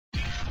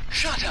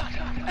Shut up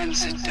and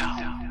sit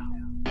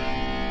down.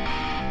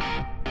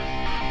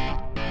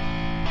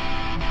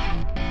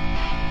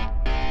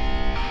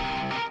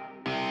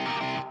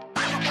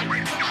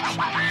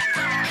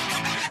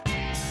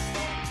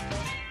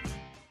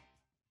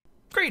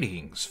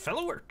 Greetings,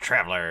 fellow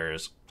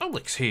travelers.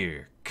 Alex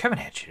here, coming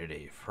at you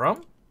today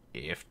from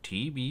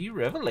FTB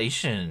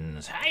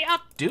Revelations. How y'all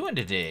doing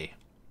today?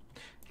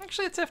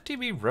 Actually, it's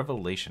FTB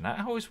Revelation.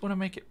 I always want to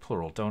make it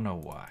plural, don't know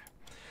why.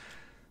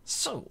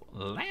 So,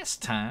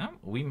 last time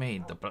we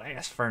made the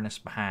blast furnace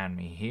behind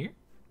me here,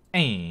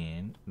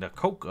 and the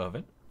coke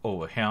oven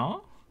over here.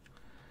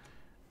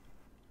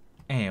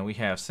 And we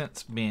have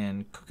since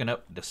been cooking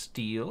up the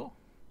steel,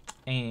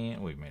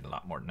 and we've made a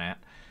lot more than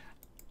that.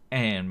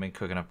 And been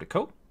cooking up the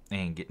coke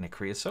and getting the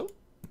creosote,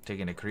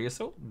 taking the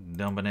creosote,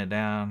 dumping it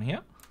down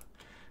here,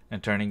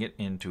 and turning it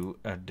into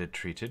the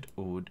treated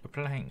wood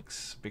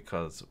planks,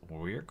 because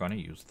we're going to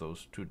use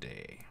those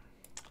today.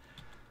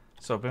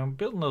 So I've been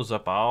building those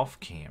up off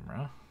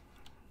camera.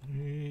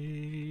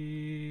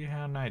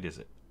 How night is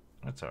it?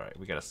 That's alright,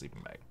 we got a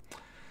sleeping bag.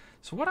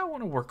 So what I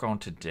want to work on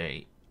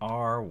today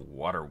are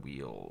water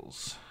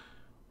wheels.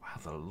 Wow,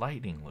 the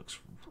lighting looks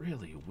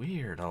really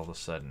weird all of a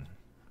sudden.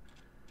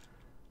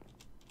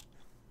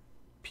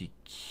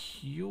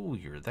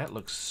 Peculiar. That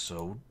looks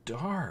so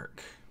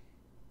dark.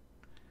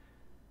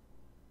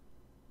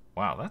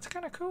 Wow, that's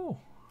kind of cool.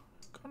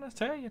 I'm gonna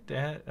tell you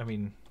that. I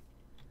mean,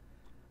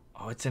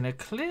 oh, it's an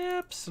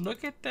eclipse.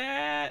 Look at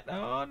that.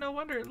 Oh, no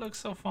wonder it looks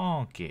so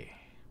funky.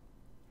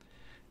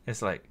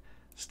 It's like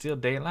still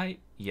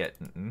daylight, yet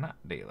not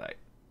daylight.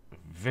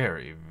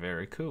 Very,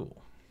 very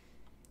cool.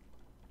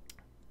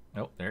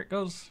 Oh, there it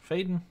goes,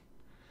 fading.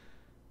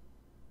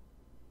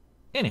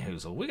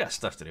 Anywho, we got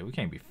stuff to do. We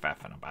can't be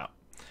faffing about.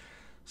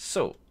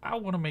 So, I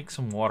want to make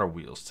some water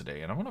wheels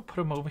today, and I'm going to put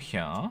them over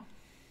here.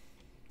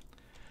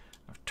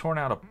 I've torn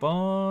out a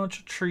bunch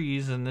of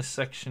trees in this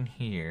section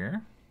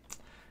here.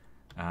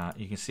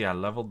 You can see I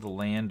leveled the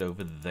land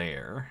over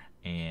there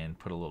and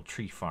put a little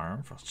tree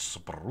farm for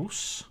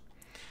spruce.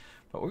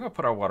 But we're going to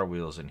put our water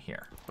wheels in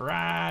here,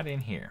 right in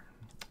here.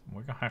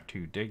 We're going to have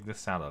to dig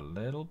this out a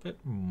little bit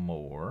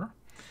more.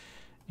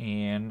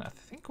 And I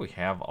think we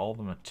have all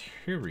the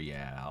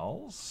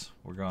materials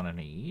we're going to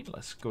need.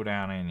 Let's go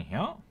down in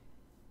here.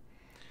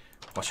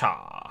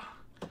 Washa.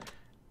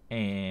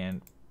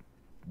 And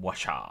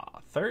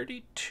washa.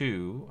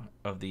 32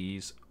 of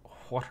these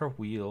water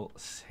wheel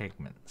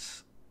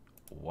segments.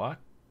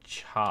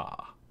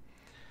 Wacha.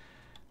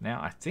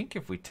 Now, I think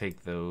if we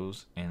take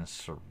those and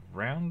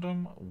surround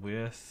them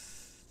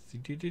with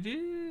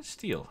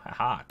steel.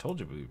 Haha, I told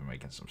you we were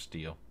making some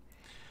steel.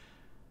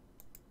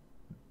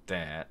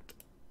 That,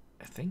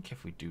 I think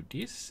if we do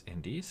this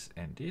and this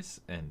and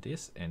this and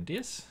this and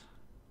this.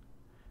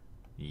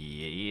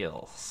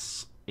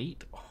 Yes.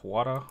 8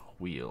 water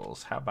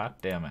wheels. How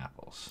about them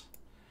apples?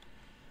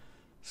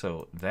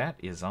 So that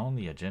is on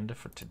the agenda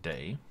for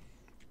today.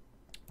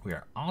 We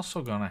are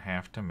also going to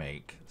have to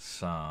make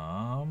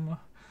some...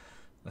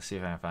 Let's see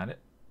if I can find it.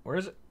 Where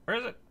is it? Where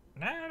is it?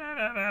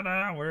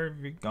 No. Where have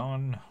you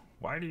gone?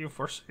 Why do you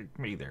forsake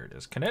me? There it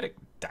is. Kinetic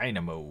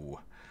dynamo.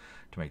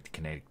 To make the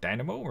kinetic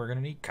dynamo, we're going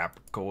to need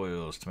copper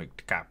coils. To make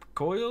the copper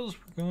coils,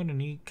 we're going to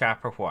need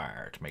copper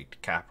wire. To make the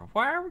copper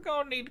wire, we're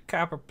going to need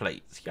copper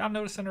plates. Y'all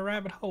notice in the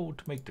rabbit hole,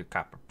 to make the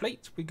copper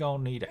plates, we're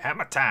going to need a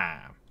hammer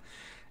time.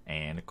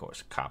 And, of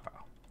course, copper.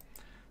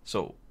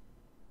 So,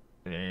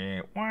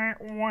 well,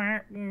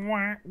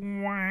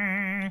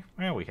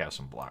 we have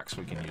some blocks.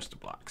 We can use the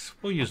blocks.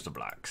 We'll use the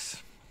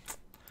blocks.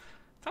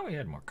 Thought we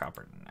had more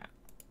copper than that.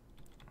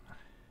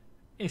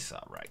 It's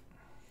alright.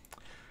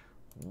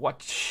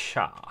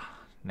 Whatcha?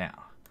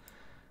 Now,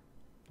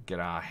 get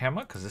our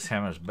hammer, because this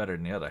hammer is better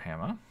than the other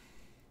hammer.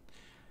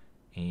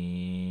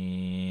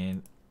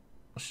 And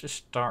let's just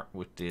start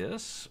with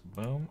this.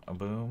 Boom, a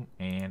boom,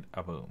 and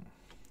a boom.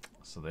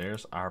 So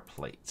there's our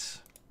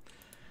plates.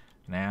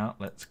 Now,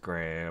 let's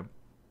grab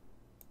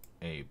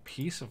a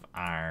piece of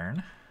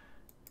iron.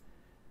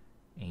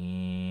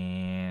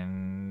 And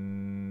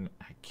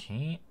I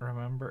can't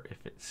remember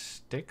if it's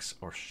sticks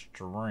or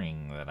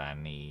string that I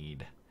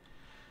need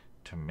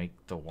to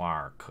make the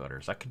wire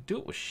cutters. I could do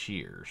it with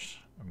shears.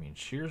 I mean,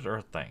 shears are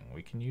a thing.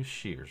 We can use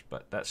shears,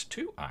 but that's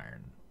 2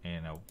 iron.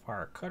 And a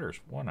wire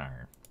cutter's 1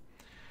 iron.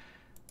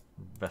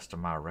 Best of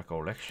my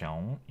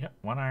recollection. Yep,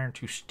 1 iron,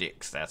 2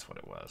 sticks. That's what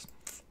it was.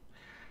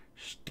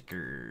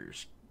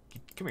 Stickers.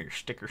 Come here,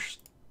 stickers.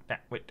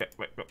 Wait,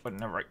 in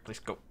the right place.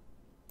 Go.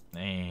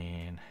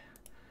 And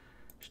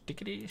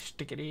stickity,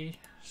 stickity,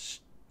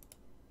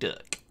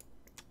 stuck.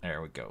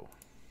 There we go.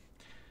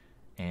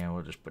 And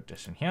we'll just put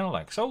this in here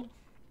like so.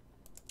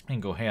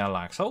 And go here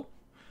like so.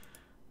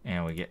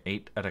 And we get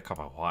 8 at a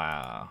copper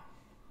wire.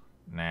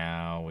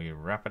 Now we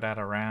wrap it out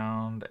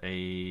around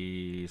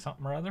a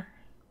something or other.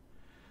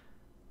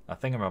 A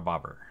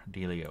thingamabobber.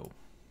 Dealio.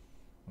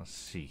 Let's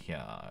see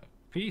here.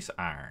 Piece of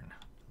iron.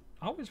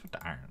 Always with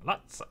the iron.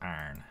 Lots of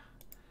iron.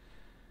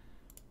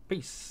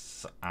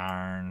 Piece of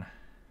iron.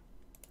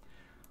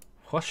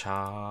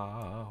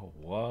 Whasha.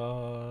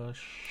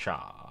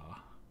 Whasha.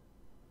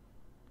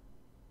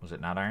 Was it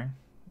not iron?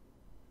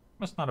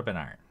 Must not have been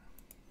iron.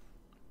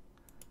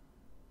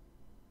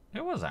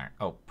 It was iron.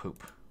 Oh,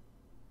 poop.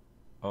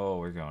 Oh,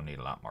 we're going to need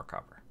a lot more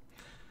copper.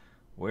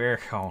 We're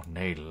going to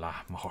need a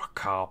lot more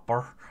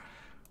copper.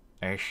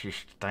 That's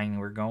just the thing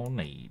we're going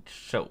to need.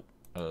 So,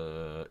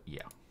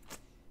 yeah.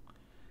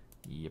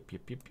 Yep.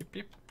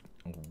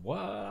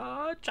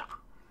 Whatcha?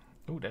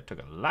 Ooh, that took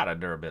a lot of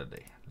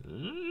durability.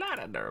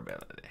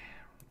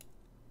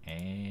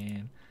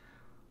 And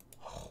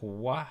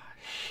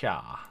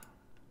whasha.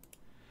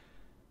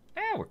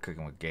 Now we're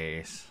cooking with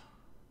gas.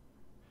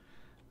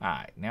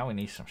 Alright, now we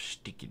need some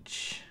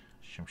stickage.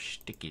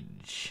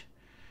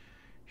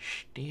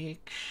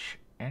 Sticks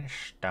and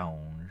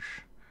stones.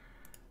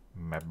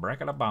 My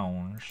bracket of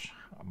bones.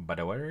 But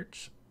the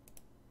words,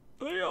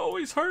 they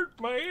always hurt,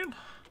 man.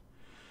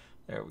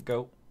 There we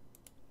go.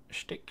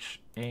 Sticks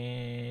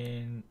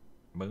and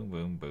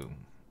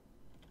boom.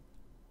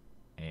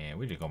 And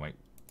we're just gonna make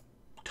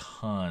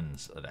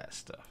tons of that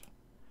stuff.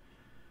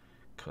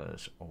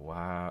 Cause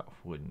why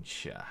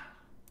wouldn't ya?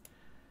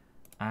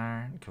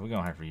 Iron, cause we're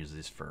gonna have to use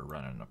this for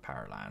running the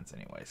power lines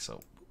anyway.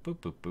 So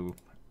boop.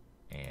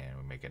 And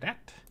we make it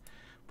that.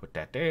 Put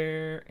that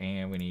there.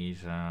 And we need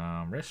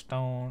some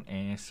redstone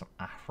and some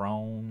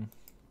iron.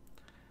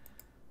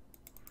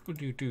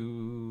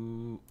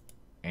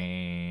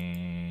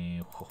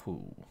 And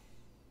woohoo.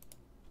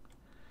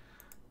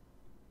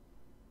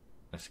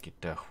 Let's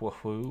get the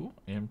woohoo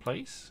in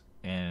place.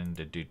 And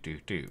the do.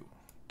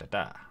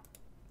 Da.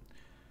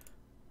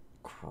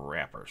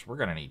 Crappers. We're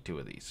gonna need 2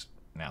 of these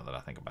now that I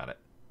think about it.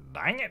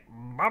 Dang it,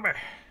 Bobby.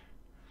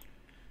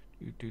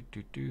 Do.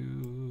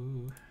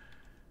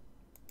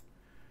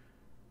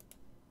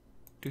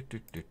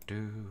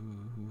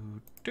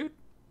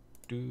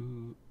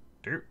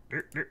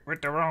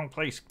 With the wrong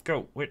place.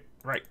 Go with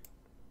right.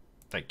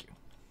 Thank you.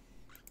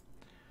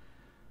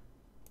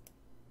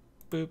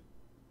 Boop.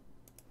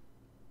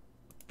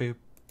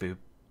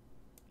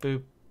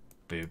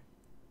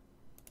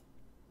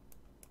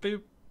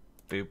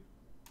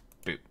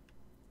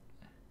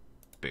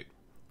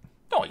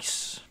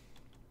 Nice.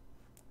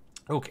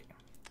 Okay.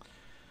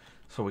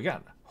 So we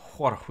got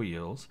water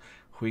wheels.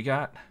 We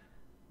got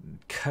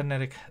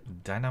kinetic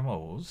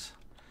dynamos.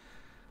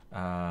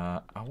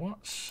 I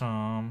want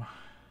some.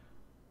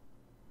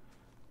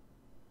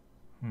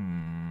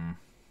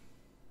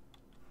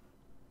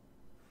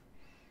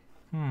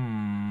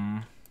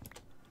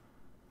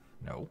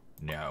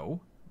 No.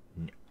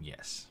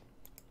 Yes.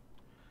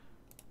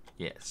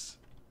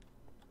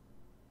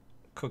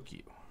 Cook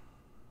you.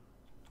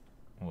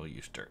 We'll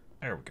use dirt.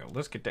 There we go.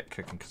 Let's get that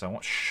cooking because I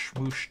want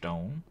smoosh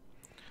stone.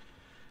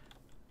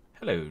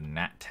 Hello,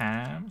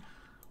 nighttime.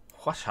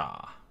 Whatcha?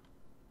 I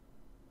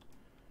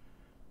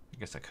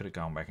guess I could have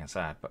gone back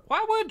inside, but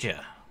why would you?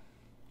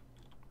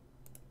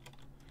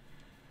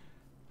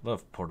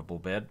 Love portable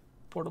bed.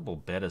 Portable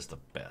bed is the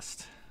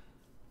best.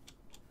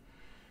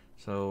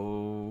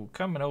 So,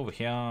 coming over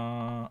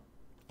here,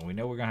 we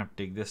know we're going to have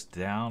to dig this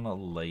down a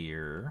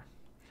layer.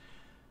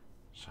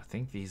 So I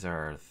think these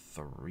are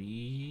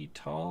 3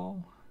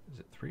 tall. Is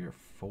it 3 or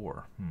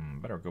 4?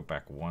 Better go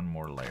back 1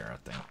 more layer, I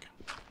think.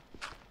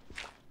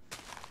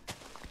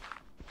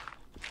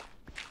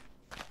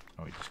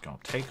 We're just going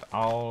to take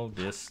all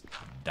this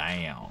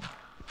down.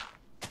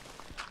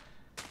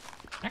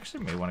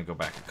 Actually, may want to go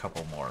back a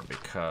couple more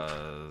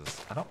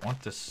because I don't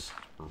want this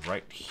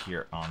right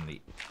here on the...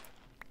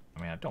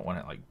 I mean, I don't want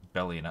it like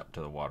bellying up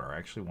to the water. I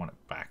actually want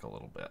it back a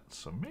little bit.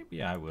 So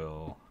maybe I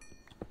will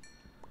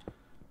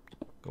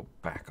go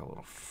back a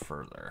little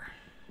further.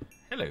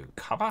 Hello,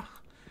 Kaba.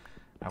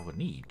 I will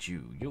need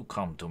you. You'll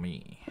come to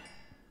me.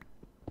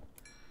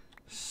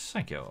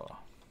 Thank you.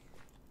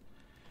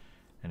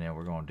 And then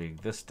we're going to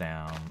dig this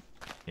down.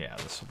 Yeah,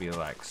 this will be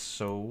like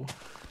so.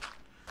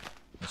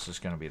 This is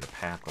going to be the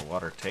path the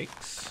water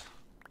takes.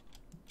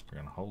 We're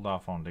going to hold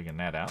off on digging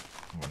that out.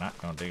 We're not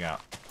going to dig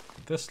out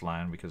this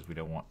line because we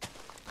don't want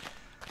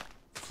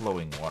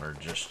flowing water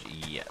just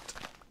yet.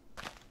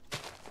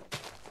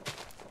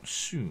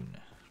 Soon.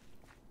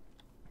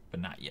 But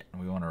not yet.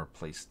 We want to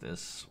replace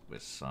this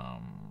with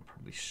some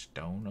probably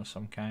stone of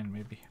some kind,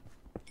 maybe.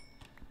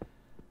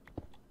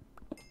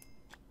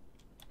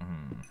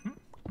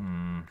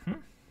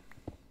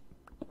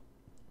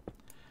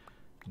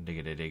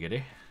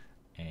 Diggity.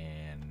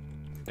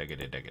 And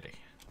diggity.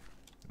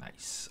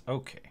 Nice.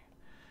 Okay.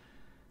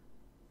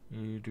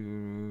 You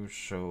do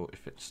so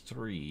if it's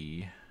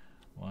 3.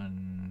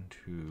 1,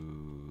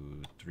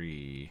 2,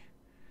 3.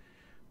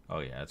 Oh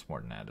yeah, it's more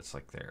than that. It's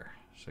like there.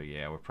 So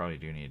yeah, we probably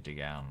do need to dig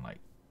out like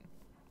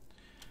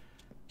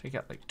take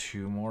out like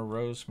 2 more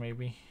rows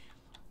maybe.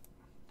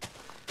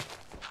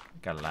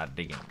 Got a lot of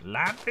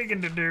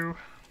digging to do.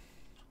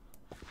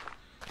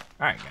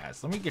 Alright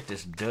guys, let me get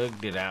this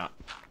dug out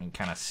and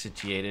kind of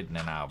situated, and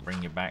then I'll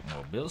bring you back and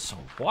we'll build some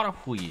water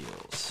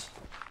wheels.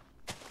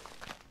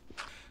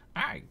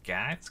 Alright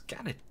guys,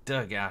 got it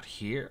dug out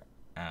here.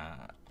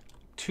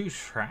 2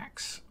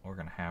 tracks. We're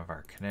going to have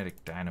our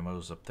kinetic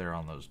dynamos up there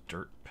on those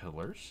dirt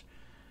pillars.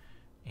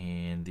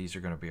 And these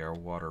are going to be our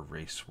water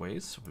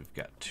raceways. So we've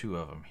got 2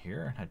 of them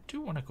here. And I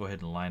do want to go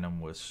ahead and line them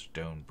with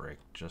stone brick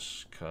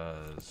just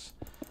because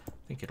I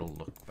think it'll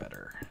look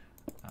better.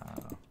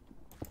 I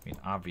mean,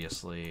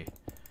 obviously,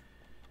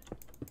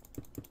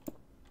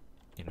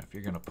 you know, if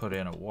you're going to put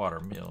in a water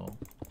mill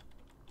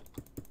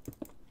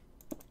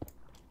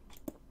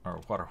or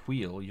a water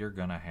wheel, you're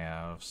going to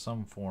have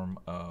some form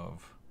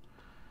of,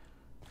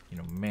 you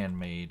know,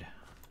 man-made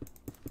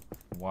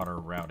water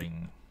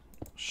routing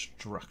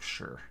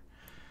structure.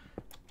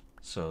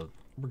 So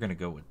we're going to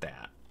go with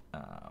that.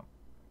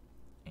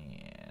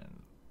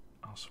 And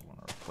also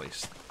want to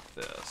replace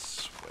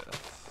this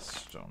with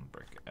stone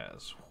brick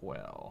as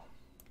well.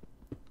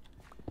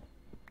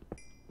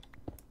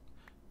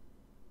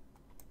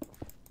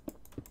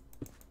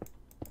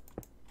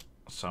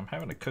 So I'm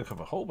having to cook up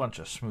a whole bunch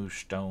of smooth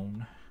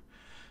stone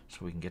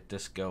so we can get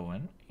this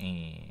going.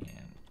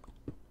 And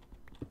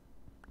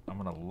I'm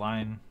going to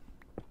line,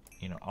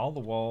 you know, all the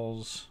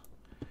walls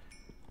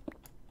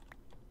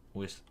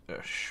with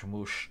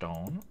smooth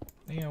stone.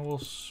 You know,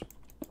 we'll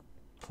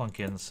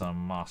plunk in some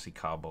mossy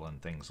cobble and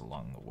things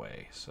along the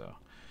way. So,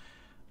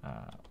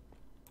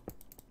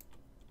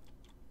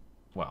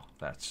 well,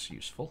 that's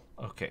useful.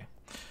 Okay,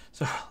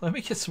 so let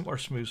me get some more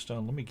smooth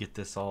stone. Let me get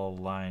this all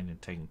lined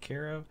and taken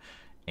care of,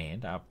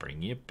 and I'll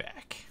bring you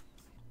back.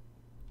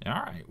 All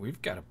right,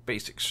 we've got a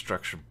basic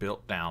structure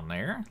built down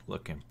there,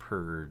 looking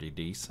pretty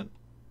decent.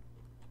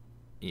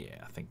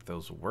 Yeah, I think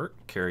those will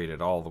work. Carried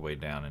it all the way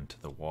down into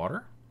the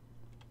water.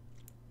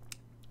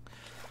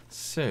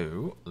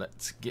 So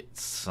let's get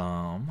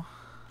some.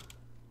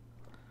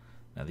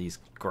 Now these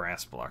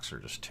grass blocks are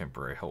just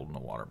temporary, holding the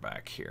water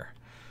back here.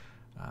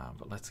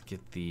 But let's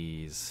get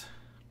these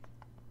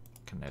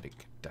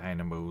kinetic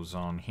dynamos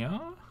on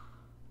here.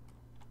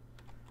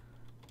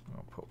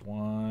 I'll put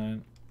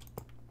one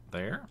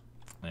there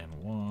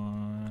and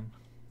one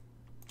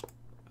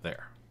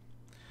there.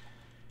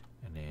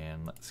 And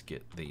then let's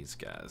get these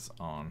guys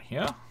on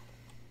here.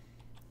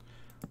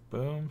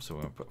 Boom. So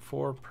we're going to put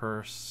 4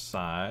 per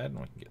side, and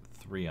we can get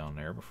 3 on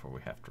there before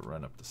we have to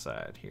run up the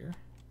side here.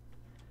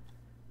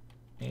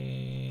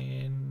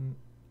 And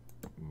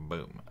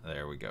boom.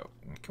 There we go.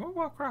 Can we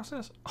walk across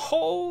this?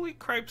 Holy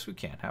cripes, we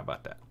can. How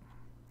about that?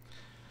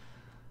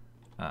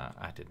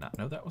 I did not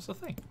know that was a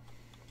thing.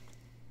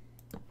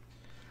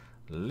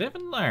 Live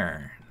and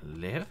learn.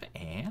 Live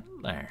and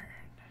learn.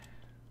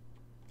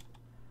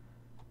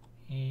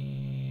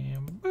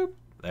 And boop.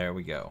 There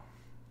we go.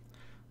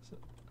 So,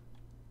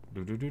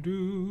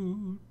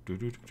 do.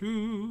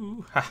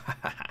 Ha ha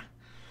ha.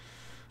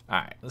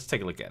 Alright, let's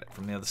take a look at it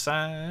from the other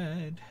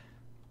side.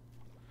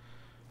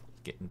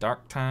 It's getting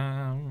dark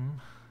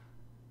time.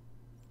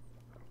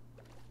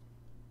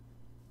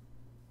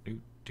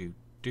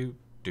 Do.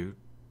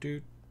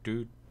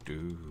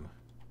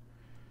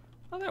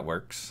 Oh, that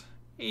works.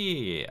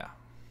 Yeah.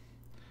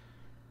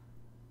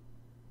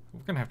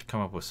 We're gonna have to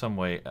come up with some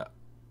way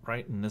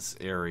right in this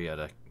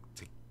area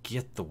to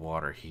get the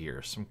water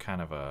here. Some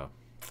kind of a,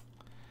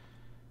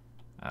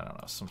 I don't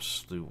know, some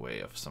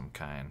sluway of some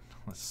kind.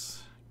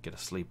 Let's get a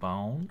sleep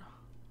on.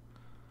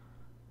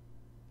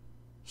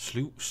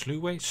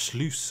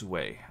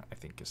 Sluiceway, I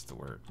think is the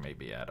word.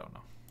 Maybe, I don't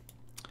know.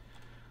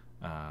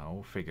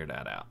 We'll figure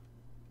that out.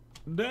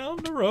 Down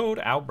the road,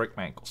 I'll break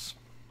my ankles.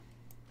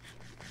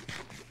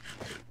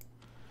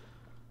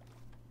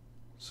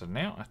 So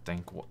now I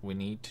think what we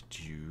need to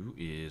do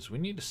is we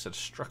need to set a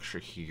structure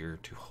here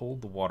to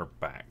hold the water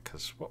back,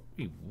 because what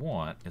we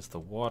want is the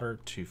water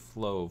to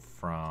flow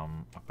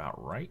from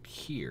about right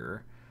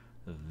here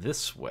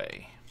this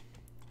way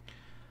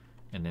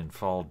and then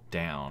fall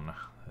down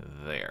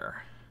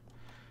there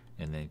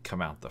and then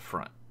come out the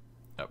front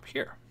up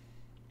here.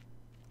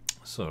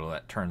 So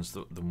that turns,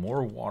 the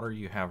more water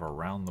you have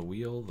around the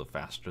wheel, the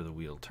faster the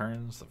wheel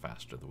turns. The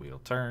faster the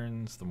wheel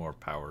turns, the more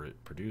power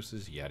it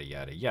produces, yada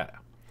yada yada.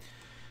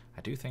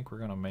 I do think we're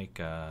gonna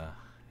make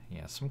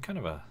some kind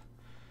of a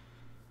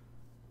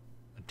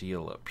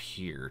deal up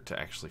here to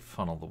actually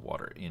funnel the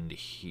water into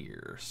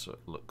here so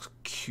it looks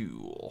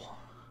cool.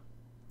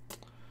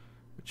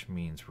 Which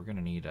means we're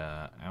gonna need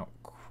a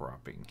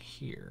outcropping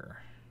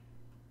here.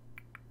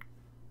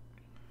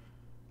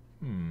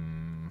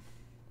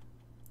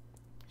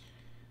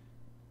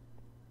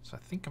 So I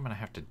think I'm gonna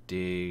have to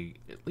dig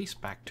at least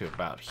back to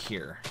about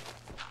here.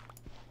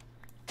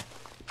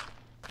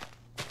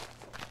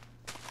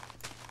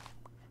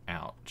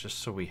 Out, just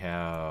so we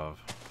have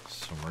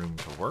some room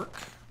to work.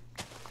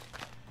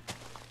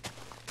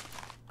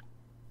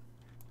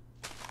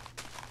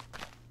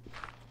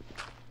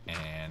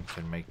 And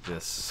can make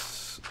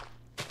this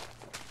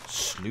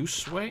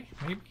sluice way,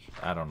 maybe?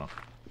 I don't know.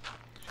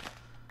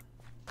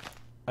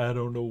 I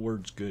don't know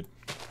words good.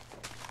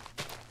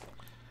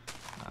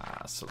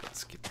 So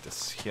let's get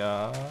this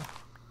here.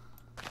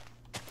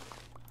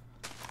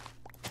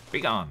 Be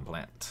gone,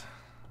 plant.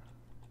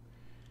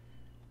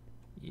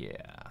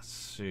 Yeah,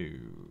 so I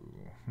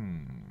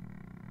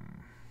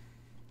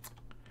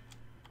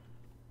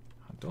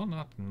do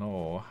not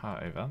know how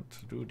I want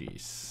to do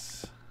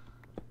this.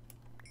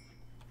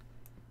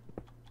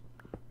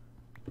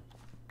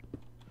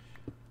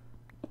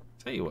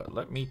 Tell you what,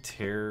 let me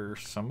tear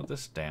some of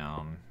this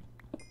down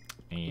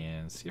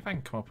and see if I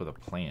can come up with a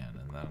plan.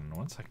 And then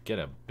once I get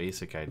a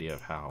basic idea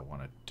of how I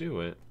want to do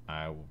it,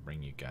 I will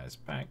bring you guys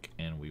back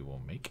and we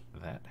will make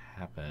that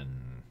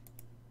happen.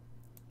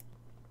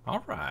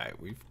 Alright,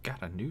 we've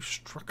got a new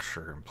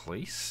structure in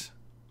place.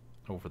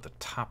 Over the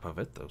top of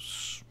it,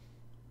 those,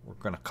 we're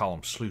going to call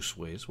them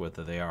sluiceways,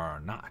 whether they are or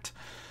not.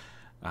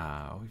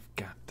 We've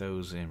got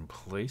those in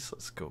place.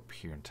 Let's go up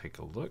here and take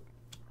a look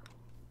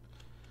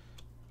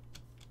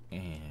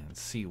and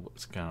see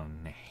what's going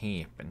to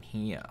happen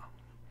here.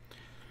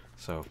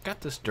 So I've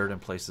got this dirt in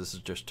place. This is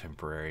just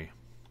temporary.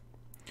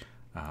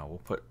 We'll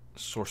put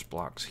source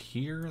blocks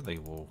here. They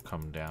will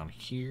come down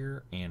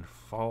here and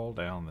fall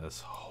down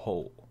this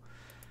hole.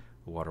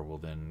 The water will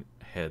then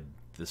head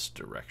this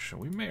direction.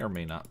 We may or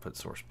may not put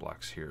source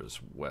blocks here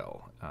as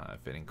well.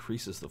 If it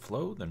increases the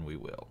flow, then we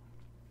will.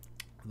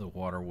 The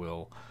water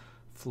will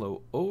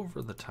flow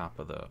over the top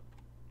of the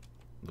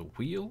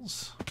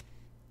wheels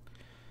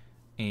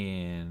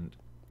and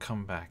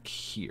come back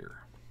here.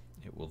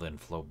 It will then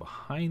flow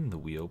behind the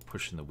wheel,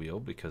 pushing the wheel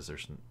because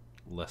there's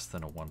less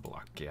than a 1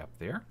 block gap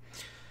there.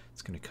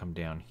 It's going to come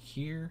down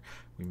here.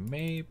 We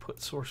may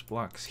put source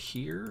blocks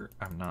here.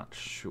 I'm not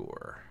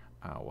sure.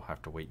 We'll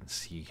have to wait and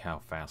see how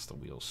fast the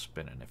wheel's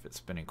spinning. If it's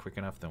spinning quick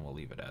enough, then we'll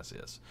leave it as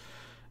is.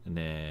 And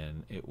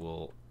then it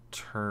will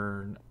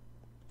turn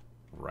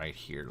right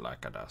here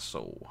like a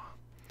so.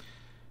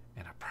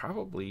 And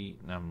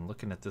I'm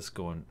looking at this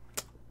going,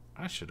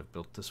 I should have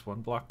built this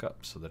 1 block up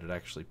so that it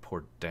actually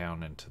poured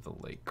down into the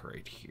lake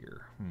right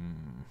here.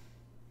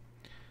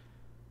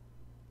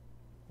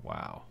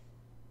 Wow.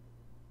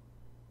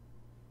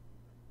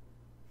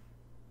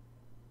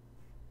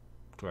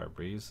 Do I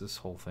raise this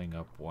whole thing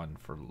up 1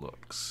 for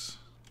looks?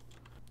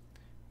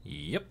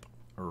 Yep,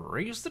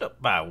 raised it up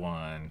by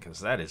 1 because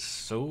that is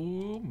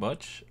so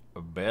much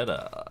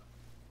better.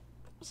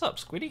 What's up,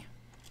 Squiddy?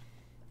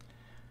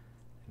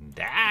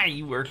 Die,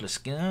 you worthless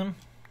scum.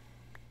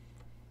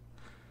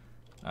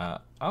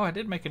 Oh, I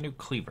did make a new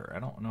cleaver. I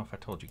don't know if I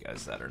told you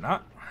guys that or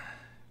not,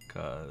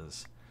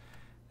 because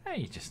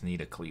you just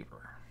need a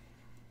cleaver.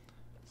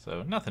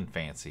 So nothing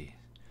fancy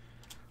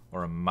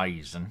or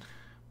amazing,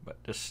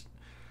 but just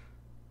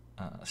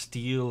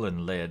steel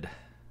and lead.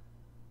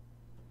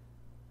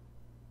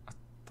 I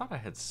thought I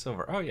had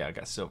silver. Oh yeah, I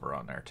got silver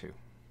on there too.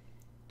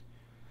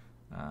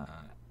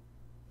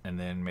 And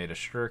then made a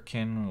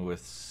shuriken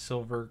with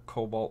silver,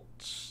 cobalt,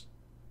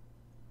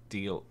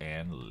 steel,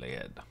 and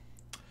lead.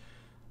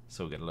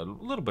 So we get a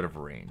little bit of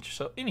range.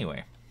 So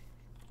anyway,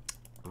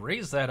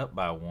 raise that up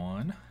by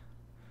 1,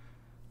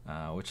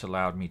 which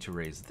allowed me to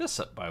raise this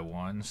up by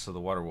 1, so the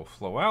water will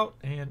flow out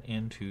and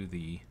into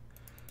the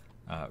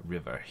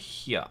river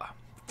here.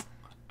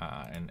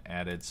 And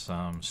added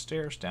some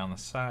stairs down the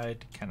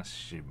side to kind of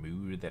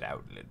smooth it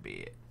out a little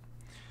bit.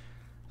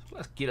 So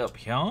let's get up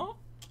here.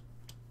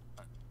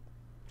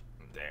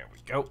 There we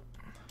go.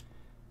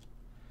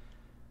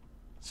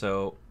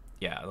 So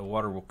yeah, the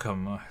water will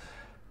come,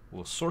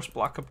 we'll source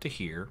block up to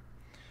here.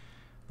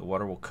 The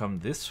water will come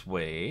this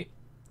way.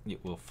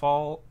 It will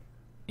fall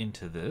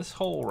into this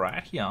hole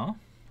right here.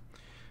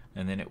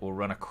 And then it will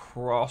run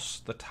across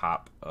the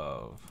top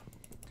of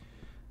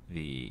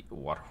the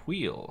water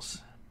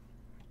wheels.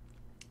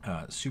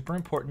 Super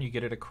important you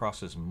get it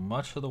across as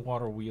much of the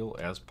water wheel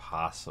as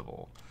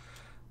possible.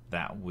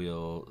 That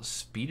will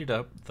speed it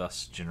up,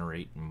 thus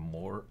generate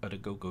more of the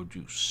go-go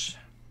juice.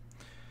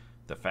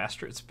 The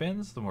faster it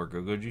spins, the more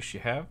go-go juice you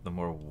have, the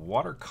more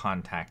water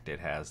contact it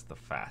has, the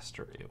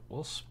faster it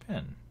will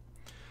spin.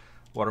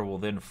 Water will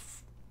then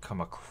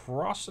come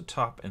across the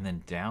top and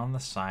then down the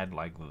side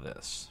like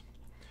this.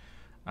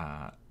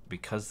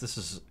 Because this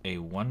is a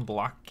 1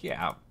 block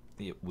gap,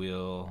 it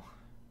will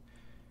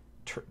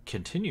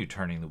continue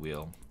turning the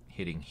wheel,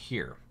 hitting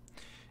here.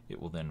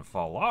 It will then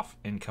fall off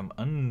and come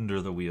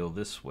under the wheel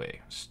this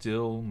way,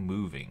 still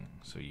moving.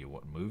 So you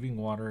want moving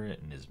water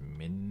in as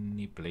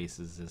many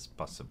places as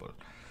possible.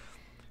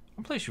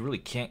 One place you really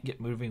can't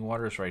get moving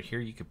water is right here.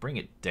 You could bring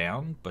it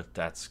down, but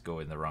that's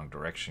going the wrong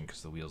direction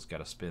because the wheel's got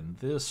to spin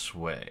this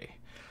way.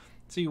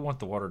 So you want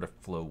the water to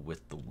flow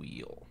with the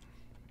wheel.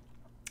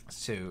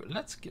 So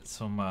let's get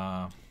some,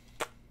 I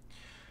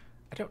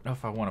don't know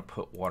if I want to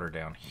put water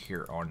down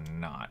here or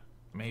not.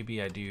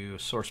 Maybe I do.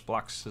 Source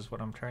blocks is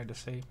what I'm trying to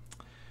say.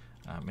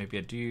 Maybe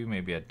I do,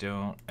 maybe I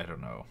don't. I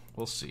don't know.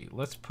 We'll see.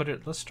 Let's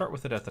start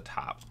with it at the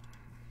top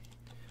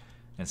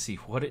and see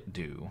what it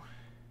do.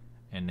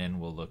 And then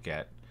we'll look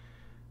at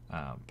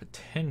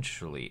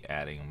potentially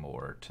adding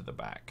more to the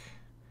back.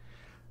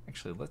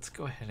 Actually, let's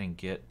go ahead and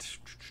get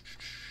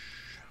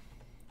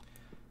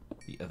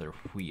the other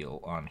wheel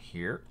on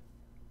here.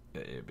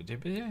 Where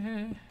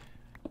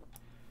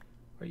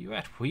you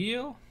at,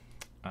 wheel?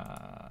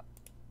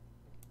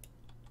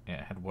 Yeah,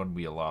 I had 1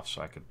 wheel off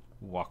so I could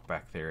walk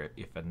back there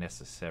if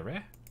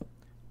necessary.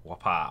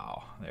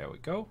 Wapow. There we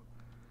go.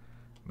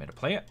 Made a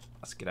plant.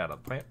 Let's get out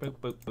of the plant. Boop,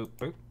 boop, boop,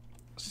 boop.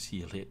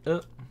 Seal it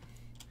up.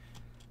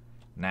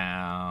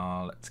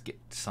 Now, let's get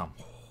some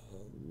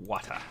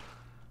water.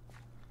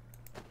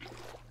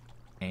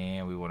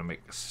 And we want to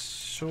make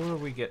sure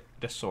we get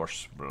the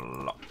source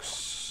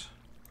blocks.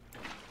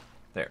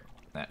 There.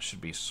 That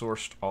should be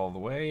sourced all the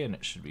way, and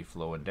it should be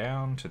flowing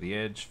down to the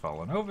edge,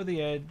 falling over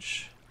the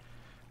edge.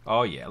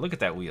 Oh yeah, look at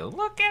that wheel.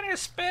 Look at it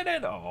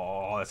spinning.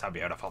 Oh, that's a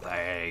beautiful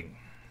thing.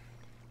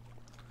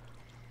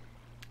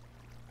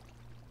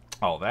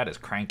 Oh, that is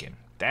cranking.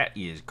 That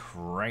is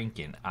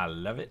cranking. I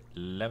love it,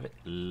 love it,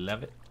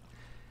 love it.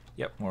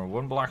 Yep, we're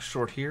one block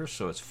short here,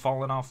 so it's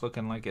falling off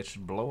looking like it's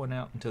blowing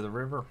out into the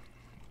river.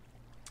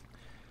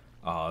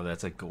 Oh,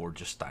 that's a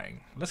gorgeous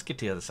thing. Let's get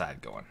the other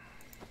side going.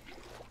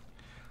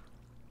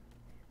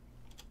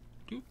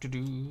 We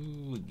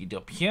get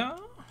up here.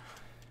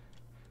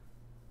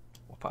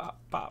 Pop,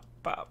 pop,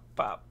 pop,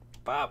 pop,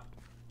 pop.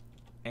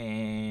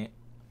 And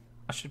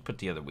I should put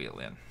the other wheel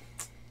in.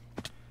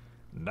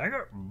 Dang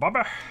it,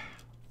 Bobby.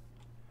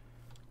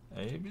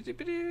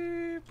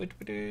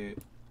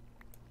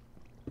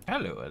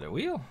 Hello, other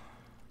wheel.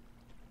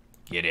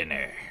 Get in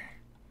there.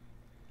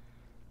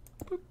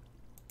 Boop,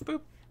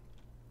 boop.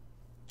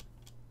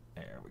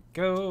 There we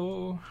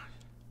go.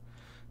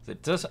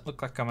 It doesn't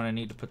look like I'm going to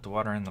need to put the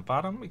water in the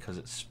bottom because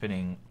it's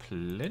spinning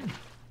plenty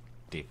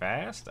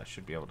fast. I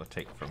should be able to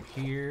take from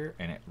here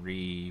and it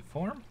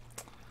reform.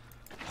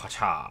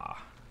 Wata.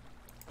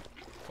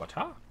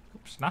 Wata?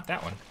 Oops, not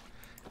that one.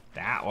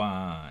 That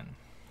one.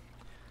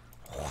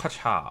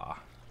 Wata.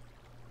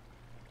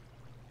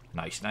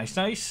 Nice, nice,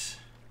 nice.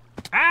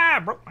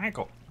 Ah, broke my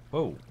ankle.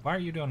 Whoa, why are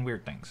you doing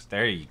weird things?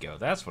 There you go.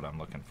 That's what I'm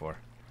looking for.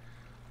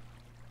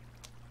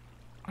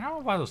 I don't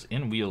know why those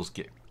end wheels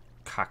get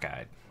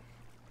cockeyed.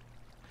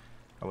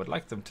 I would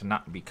like them to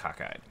not be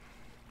cockeyed.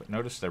 But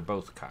notice they're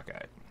both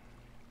cockeyed.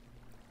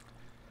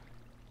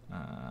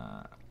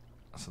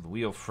 So the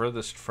wheel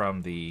furthest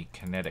from the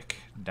kinetic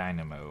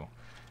dynamo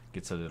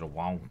gets a little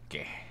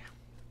wonky.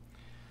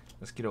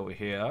 Let's get over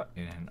here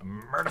and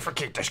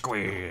murderficate the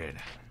squid.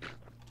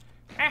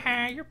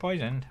 Haha, you're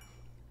poisoned.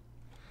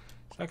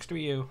 Sucks to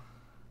be you.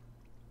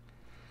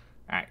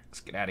 Alright, let's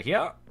get out of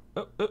here.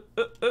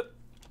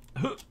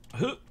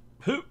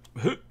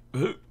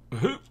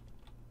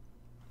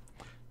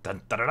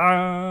 Dun, da, da,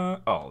 da.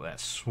 Oh,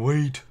 that's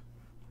sweet.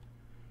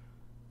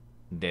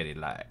 Daddy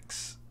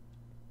likes.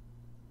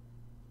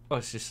 Oh,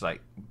 it's just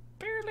like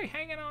barely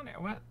hanging on there.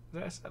 What?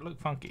 That look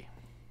funky.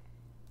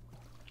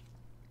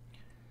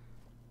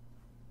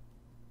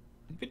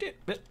 Get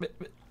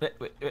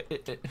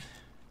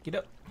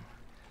up.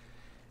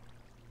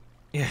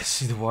 Yeah,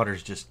 see the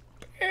water's just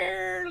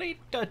barely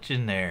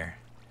touching there.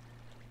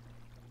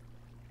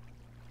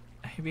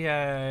 Maybe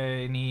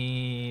I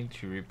need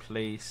to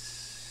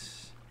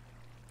replace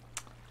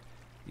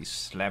these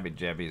slabby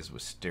jabbies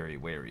with stary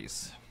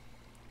waries.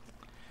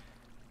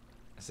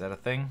 Is that a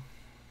thing?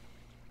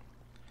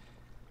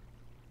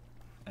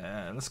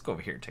 Let's go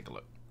over here and take a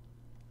look.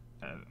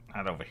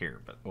 Not over here,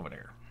 but over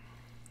there.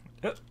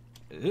 Let's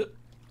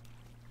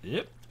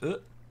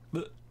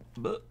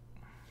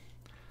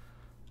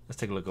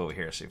take a look over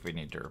here, see if we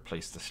need to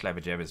replace the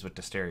slabby jabbies with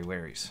the stary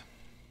waries.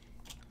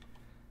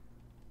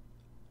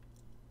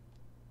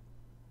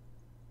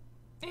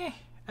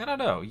 I don't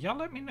know. Y'all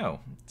let me know.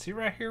 See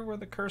right here where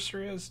the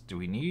cursor is? Do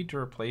we need to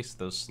replace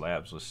those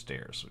slabs with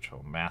stairs, which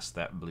will mask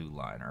that blue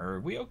line? Or are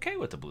we okay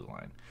with the blue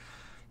line?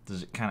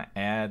 Does it kind of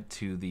add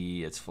to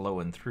the it's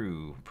flowing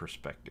through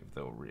perspective,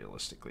 though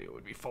realistically it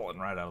would be falling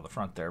right out of the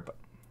front there, but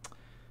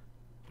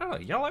I don't know.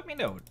 Y'all let me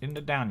know in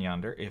the down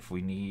yonder if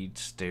we need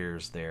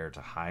stairs there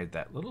to hide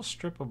that little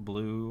strip of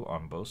blue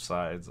on both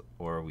sides,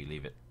 or we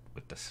leave it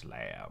with the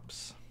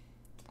slabs.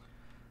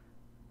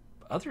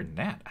 But other than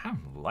that,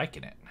 I'm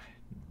liking it.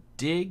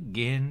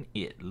 Digging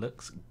it.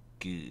 Looks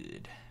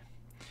good.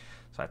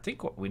 So I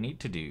think what we need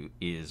to do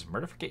is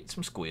murderficate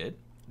some squid.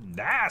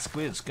 Ah,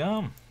 squid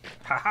scum.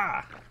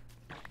 Haha.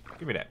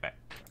 Give me that back.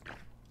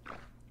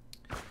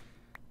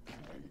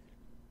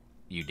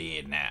 You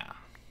did now.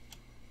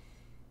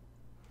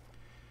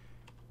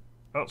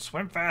 Oh,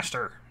 swim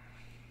faster.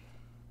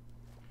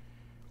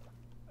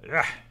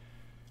 Yeah.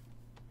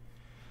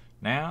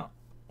 Now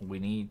we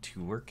need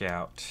to work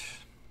out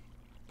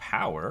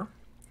power.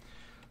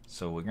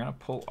 So we're going to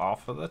pull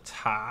off of the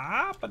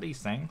top of these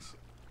things.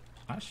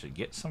 I should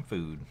get some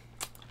food.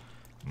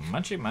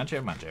 Munchy, munchy,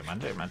 munchy,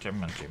 munchy, munchy,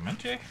 munchy,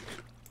 munchy.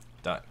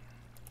 Done.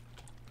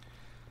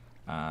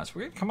 So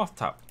we're going to come off the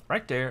top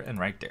right there and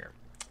right there.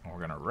 And we're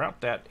going to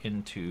route that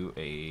into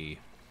a,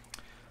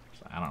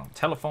 I don't know,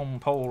 telephone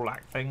pole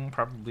like thing,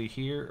 probably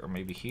here or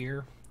maybe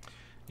here.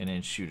 And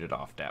then shoot it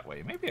off that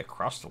way. Maybe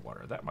across the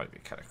water. That might be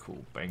kind of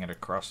cool. Bang it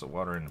across the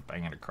water and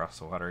bang it across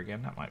the water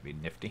again. That might be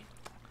nifty.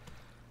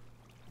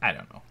 I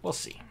don't know. We'll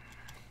see.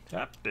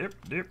 Dip,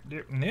 dip, dip,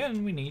 dip. And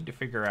then we need to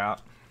figure out.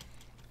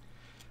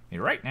 I mean,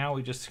 right now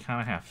we just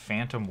kind of have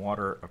phantom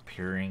water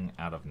appearing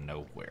out of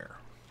nowhere,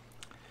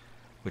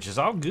 which is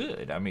all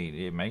good. I mean,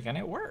 it's making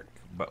it work,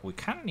 but we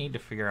kind of need to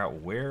figure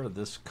out where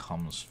this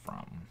comes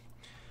from.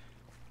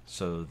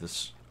 So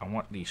this, I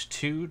want these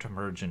two to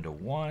merge into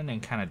one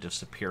and kind of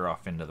disappear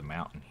off into the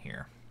mountain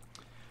here.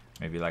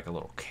 Maybe like a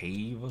little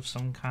cave of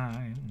some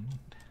kind,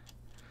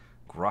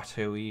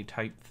 grotto-y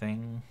type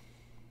thing.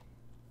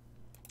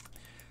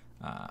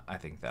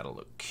 think that'll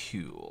look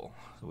cool.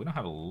 So we don't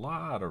have a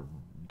lot of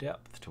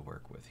depth to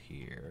work with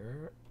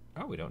here.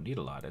 Oh, we don't need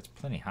a lot. It's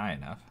plenty high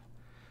enough.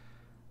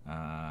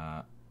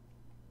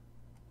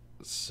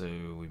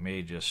 So we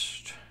may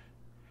just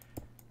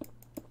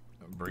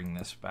bring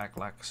this back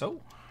like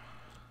so.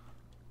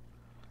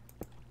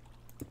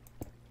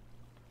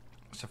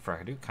 So for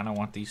I do kind of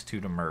want these two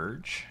to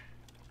merge.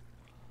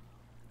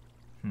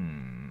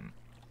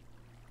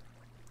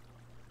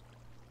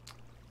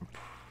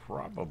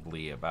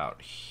 Probably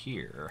about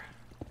here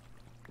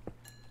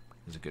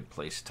is a good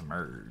place to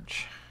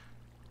merge.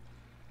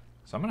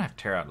 So I'm gonna have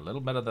to tear out a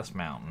little bit of this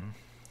mountain,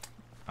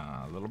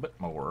 a little bit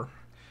more,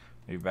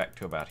 maybe back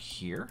to about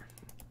here,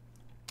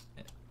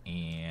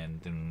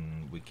 and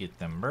then we get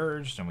them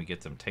merged and we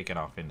get them taken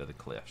off into the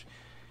cliff.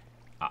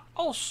 I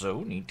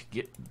also need to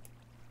get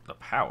the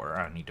power.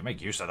 I need to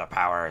make use of the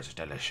power. It's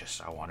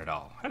delicious. I want it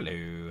all.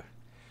 Hello.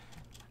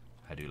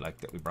 I do like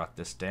that we brought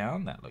this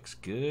down. That looks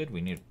good.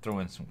 We need to throw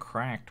in some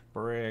cracked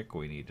brick.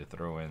 We need to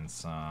throw in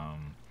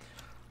some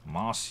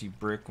mossy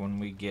brick when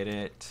we get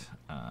it.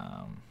 You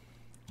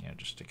know,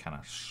 just to kind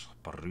of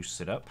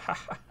spruce it up.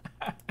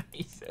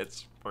 He said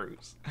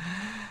spruce.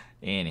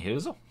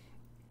 Anywho,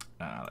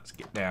 let's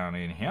get down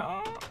in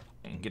here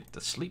and get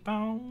to sleep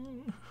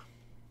on.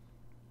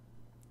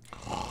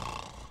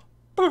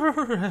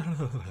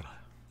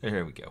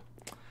 There we go.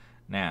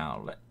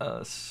 Now let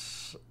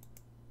us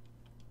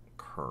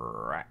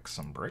crack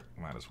some brick.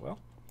 Might as well.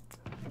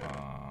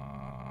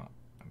 A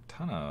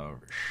ton of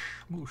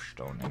smoosh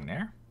stone in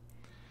there.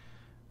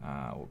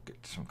 We'll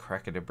get some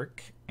crackety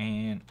brick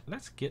and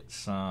let's get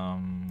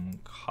some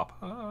copper.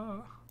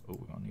 Oh,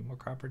 we're gonna need more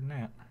copper than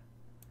that.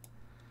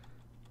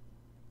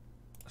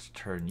 Let's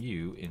turn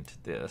you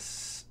into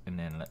this, and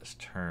then let's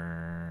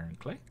turn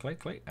clay.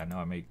 I know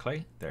I made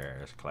clay.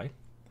 There's clay.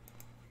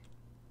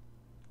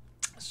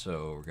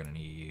 So we're gonna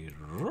need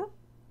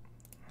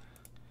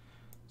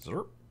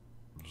zerp.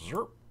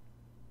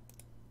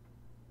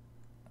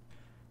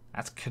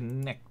 That's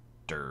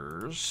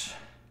connectors.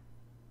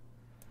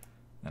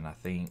 And I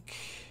think,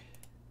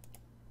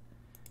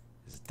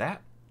 is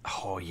that?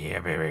 Oh yeah,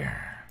 baby.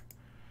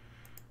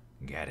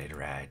 Got it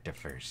right the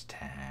first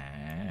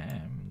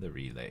time. The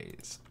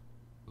relays.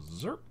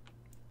 Zerp.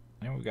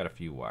 And we've got a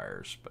few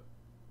wires, but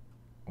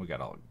we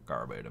got all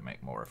garbo to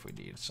make more if we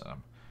need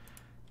some.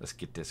 Let's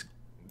get this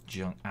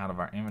junk out of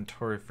our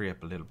inventory, free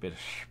up a little bit of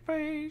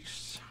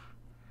space.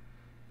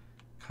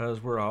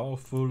 Cause we're all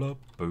full up.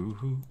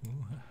 Ooh,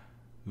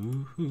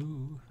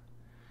 ooh,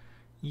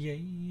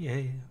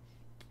 yeah.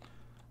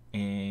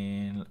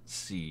 And let's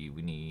see,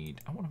 we need,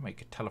 I want to make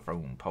a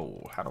telephone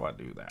pole. How do I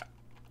do that?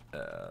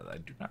 I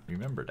do not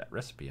remember that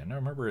recipe. I know,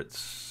 remember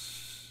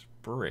it's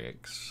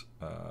bricks,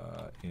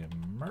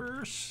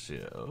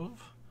 immersive.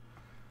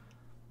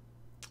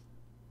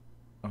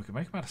 We can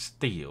make them out of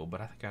steel, but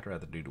I think I'd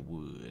rather do the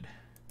wood.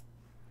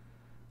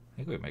 I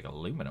think we can make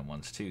aluminum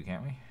ones too,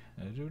 can't we?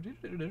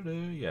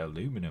 Yeah,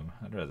 aluminum.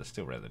 I'd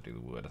still rather do the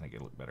wood. I think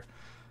it'll look better.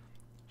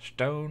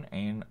 Stone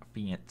and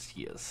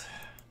fences.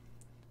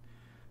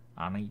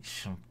 I need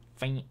some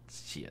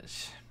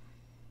fences.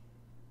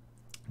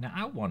 Now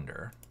I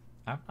wonder,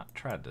 I've not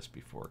tried this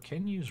before.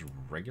 Can you use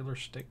regular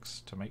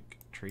sticks to make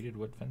treated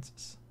wood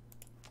fences?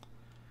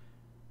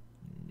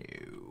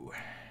 No.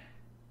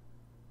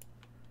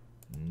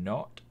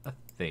 Not a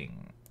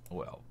thing.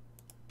 Well,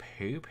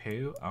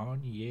 poo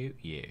on you.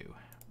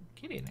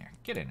 Get in there,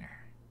 get in there.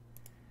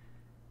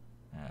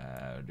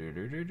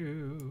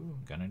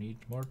 Gonna need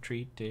more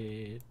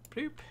treated.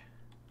 Bloop.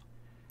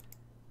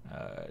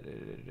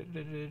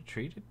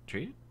 Treat it.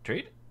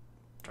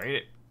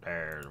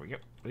 There we go.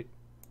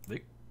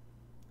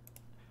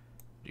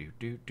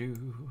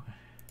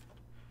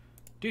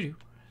 Do.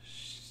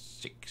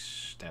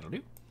 6. That'll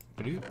do.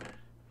 Ba-doop.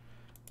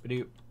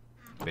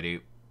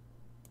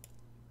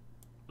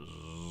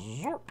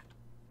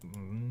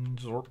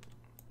 Zorp.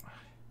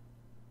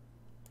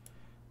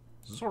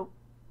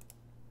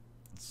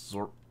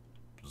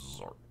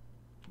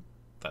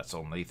 That's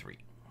only 3.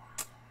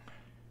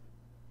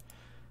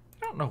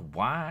 I don't know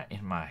why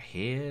in my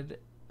head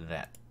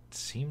that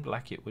seemed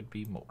like it would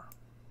be more.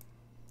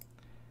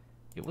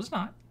 It was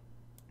not.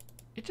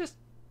 It just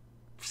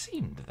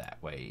seemed that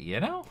way, you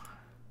know?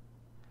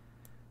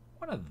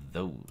 One of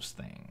those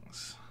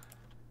things.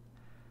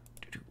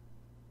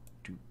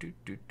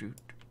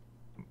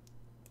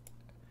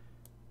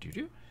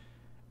 Do.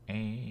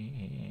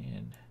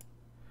 And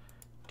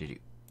do.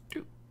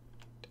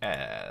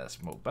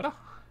 That's more better.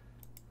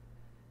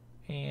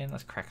 And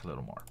let's crack a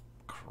little more.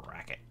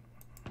 Crack it.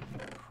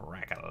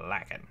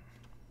 Crack-a-lackin'.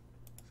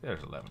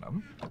 There's 11 of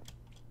them.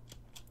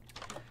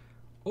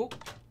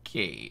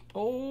 Okay.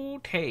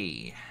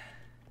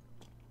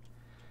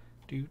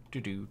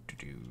 Do.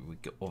 We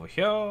go over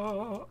here.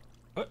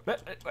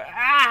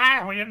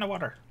 We're in the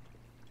water.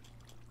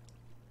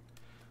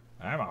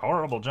 I'm a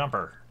horrible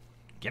jumper.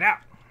 Get out.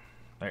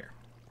 There.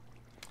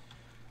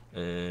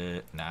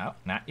 No,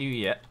 not you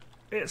yet.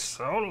 It's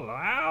so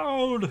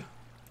loud.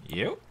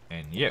 You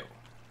and you.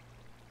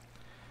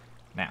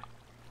 Now,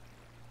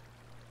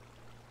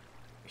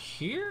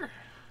 here?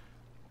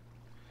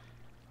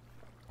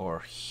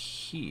 Or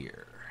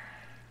here?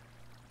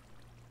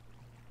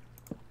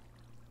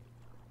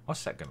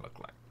 What's that gonna look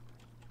like?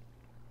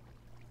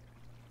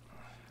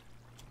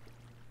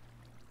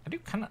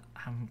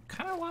 I'm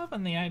kind of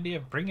loving the idea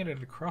of bringing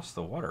it across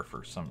the water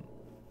for some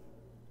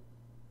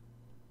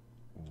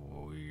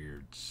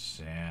weird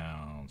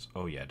sounds.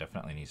 Oh yeah,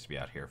 definitely needs to be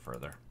out here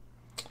further.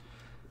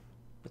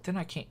 But then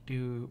I can't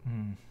do...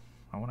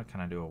 I want to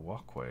kind of do a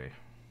walkway.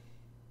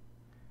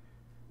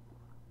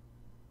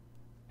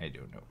 I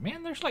don't know.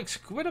 Man, there's like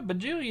squid a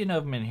bajillion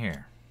of them in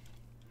here.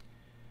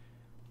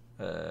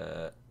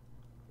 I'm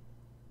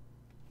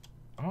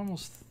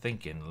almost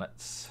thinking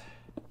let's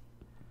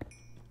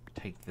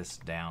take this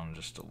down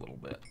just a little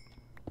bit.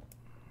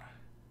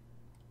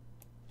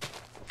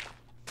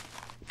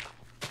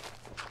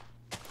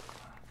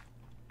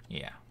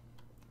 Yeah.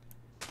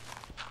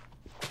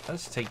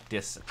 Let's take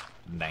this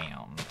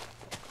down.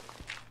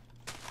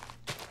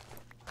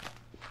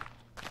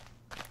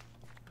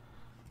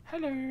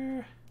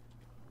 Hello.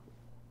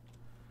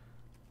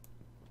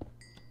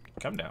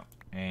 Come down.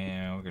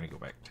 And we're going to go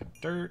back to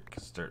dirt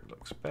because dirt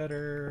looks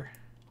better.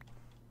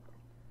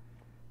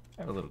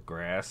 Have a little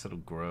grass, it'll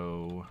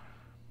grow.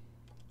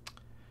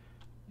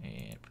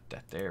 And put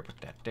that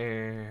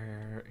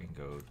there, and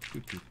go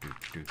doot, doot, doot,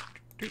 doot,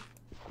 doot.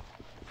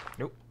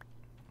 Nope.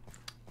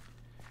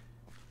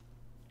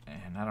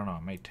 And I don't know,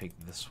 I may take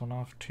this one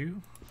off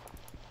too.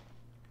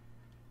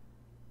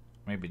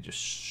 Maybe just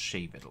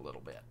shave it a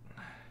little bit.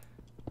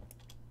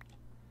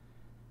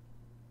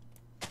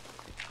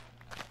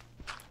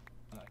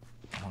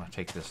 I want to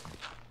take this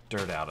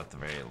dirt out at the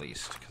very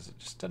least because it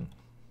just doesn't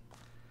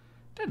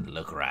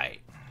look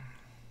right.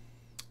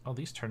 Oh,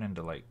 these turn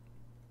into like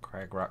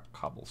crag rock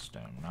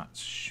cobblestone, not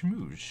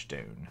smooth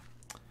stone.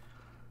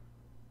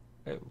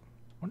 Oh,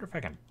 wonder if I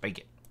can bake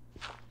it.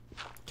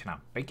 Can I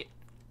bake it?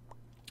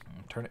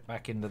 And turn it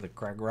back into the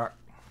crag rock.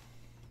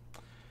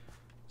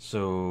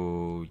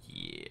 So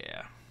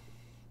yeah,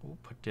 we'll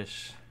put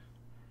this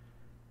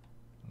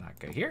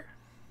like here,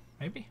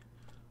 maybe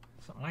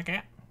something like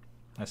that.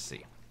 Let's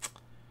see.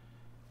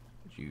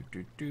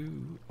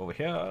 Over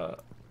here.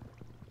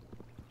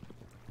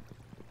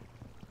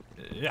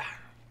 Yeah.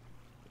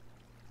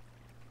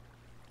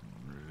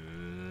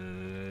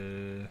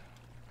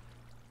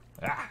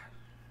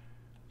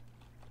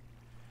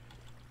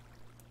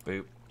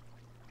 Boop.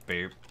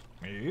 Boop.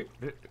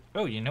 Boop.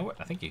 Oh, you know what?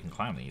 I think you can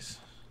climb these.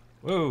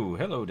 Whoa,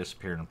 hello,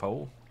 disappearing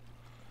pole.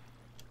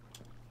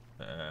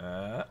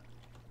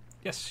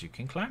 Yes, you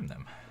can climb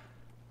them.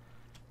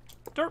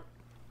 Derp.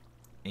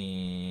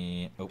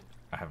 And oh,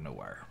 I have no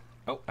wire.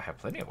 Oh, I have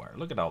plenty of wire.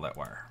 Look at all that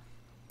wire.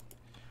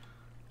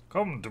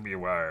 Come to me,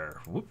 wire.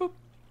 Whoop whoop.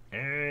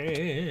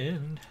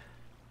 And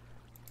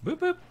boop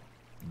boop.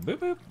 Boop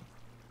boop.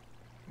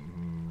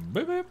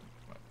 Boop boop.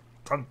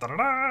 Dun, dun, dun,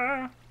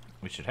 dun.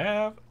 We should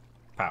have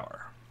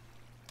power.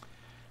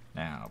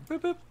 Now,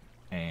 boop boop.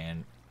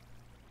 And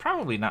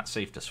probably not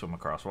safe to swim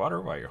across water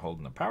while you're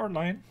holding the power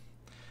line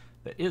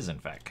that is in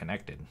fact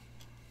connected.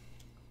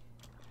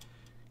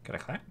 Can I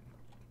climb?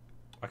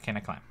 Why can't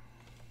I climb?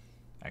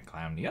 I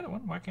climbed the other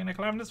one. Why can't I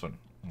climb this one?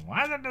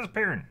 Why is it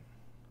disappearing?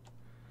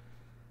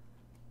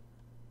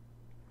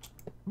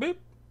 Boop.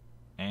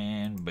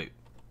 And boop.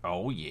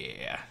 Oh,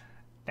 yeah.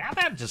 Now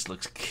that just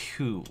looks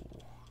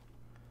cool.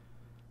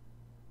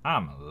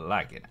 I'm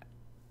liking it.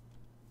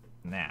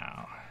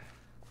 Now,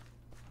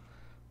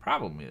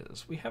 problem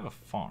is, we have a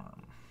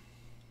farm.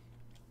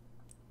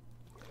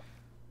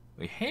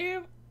 We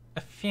have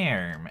a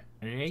farm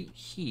right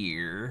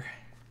here.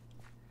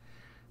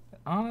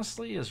 That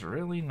honestly is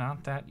really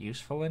not that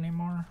useful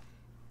anymore.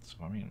 So,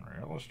 I mean,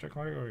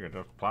 realistically, we could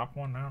just plop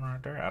one down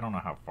right there. I don't know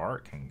how far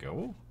it can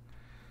go.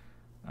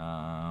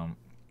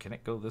 Can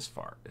it go this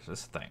far? Is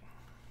this a thing?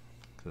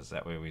 Because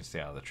that way we can stay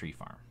out of the tree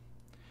farm.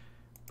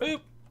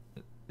 Boop!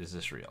 Is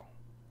this real?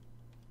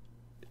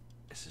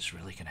 Is this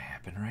really gonna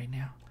happen right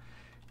now?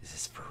 Is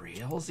this for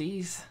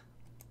realsies?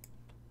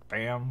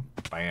 Bam,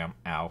 bam,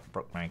 ow,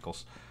 broke my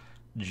ankles.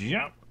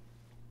 Jump!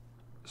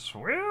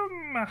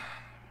 Swim!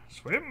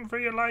 Swim for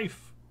your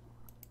life!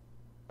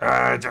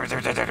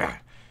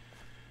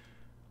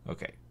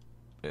 Okay.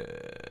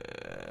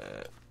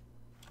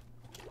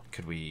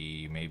 Could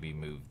we maybe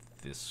move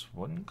this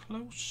one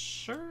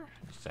closer?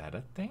 Is that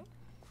a thing?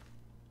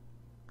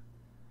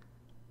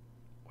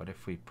 What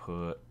if we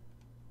put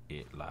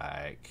it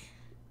like...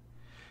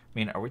 I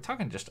mean, are we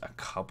talking just a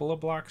couple of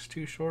blocks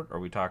too short? Or are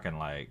we talking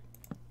like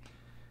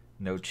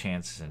no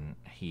chance in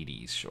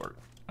Hades short?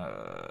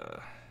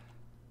 Boop.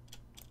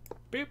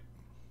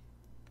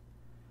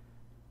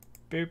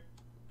 Boop.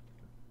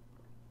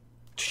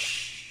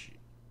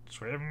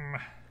 Swim.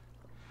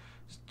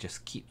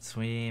 Just keep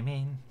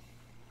swimming.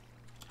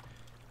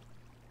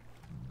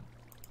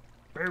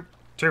 Boop.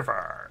 Too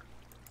far.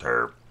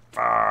 Too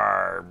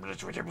far.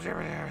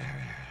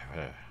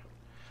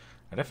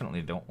 I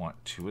definitely don't want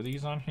two of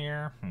these on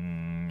here.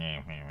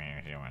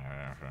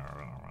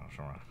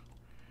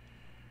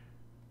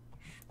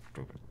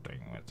 Stupid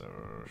thing with the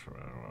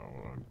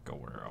go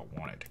where I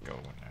want it to go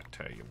when I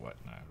tell you what.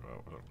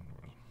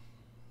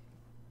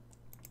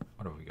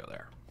 What do we go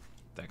there?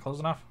 Is that close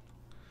enough?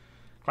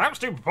 Climb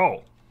stupid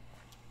pole.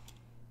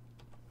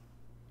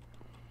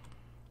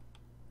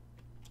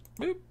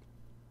 Boop.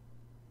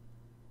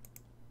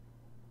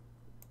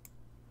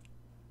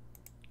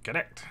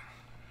 Connect.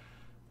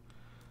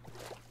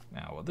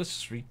 Now, will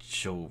this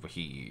reach over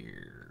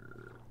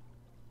here?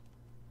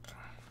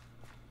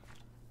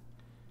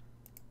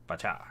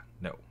 Bacha.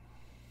 No.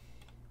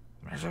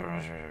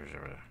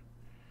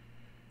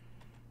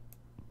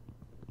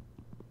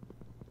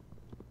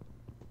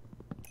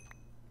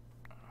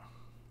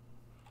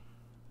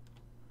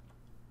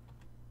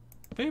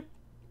 Boop.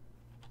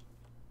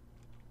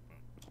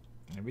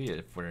 Maybe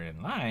if we're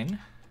in line.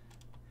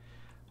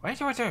 Why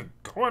do I have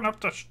going up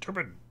the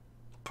stupid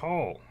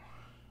pole?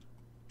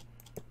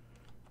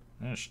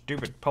 And the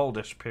stupid pole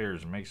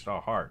disappears and makes it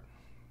all hard.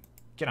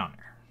 Get on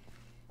there.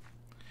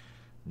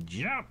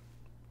 Jump.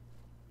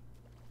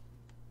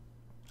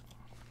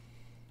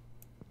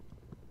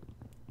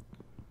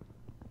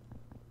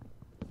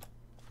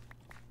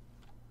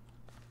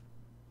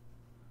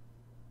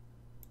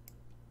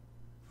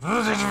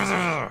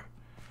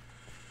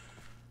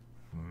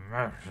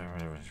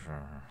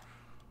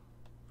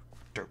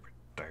 Stupid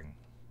thing.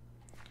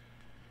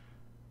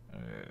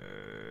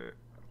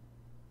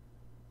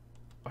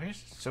 Why is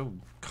it so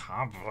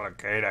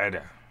complicated?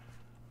 I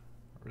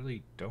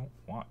really don't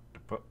want to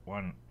put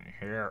one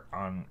here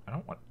on... I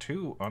don't want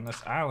two on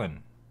this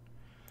island.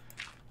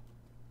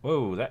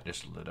 Whoa, that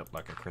just lit up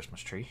like a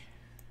Christmas tree.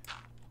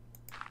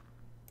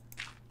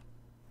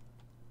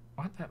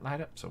 Why'd that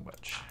light up so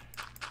much?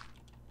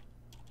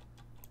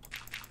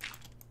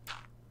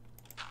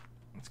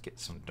 Let's get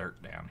some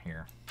dirt down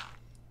here.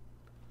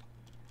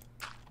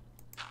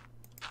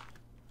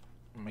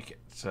 Make it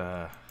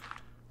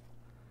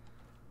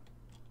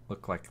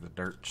look like the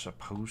dirt's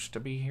supposed to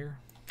be here.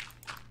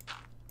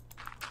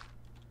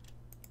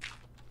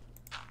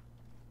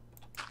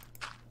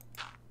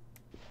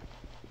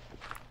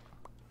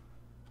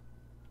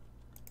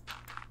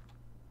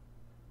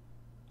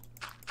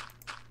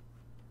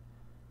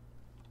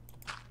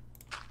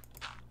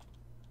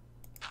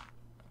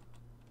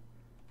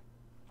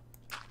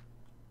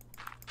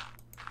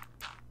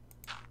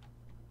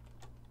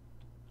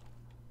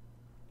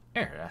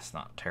 There, that's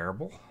not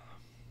terrible.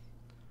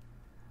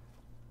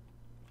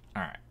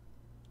 Alright.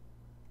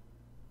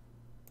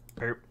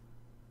 Boop.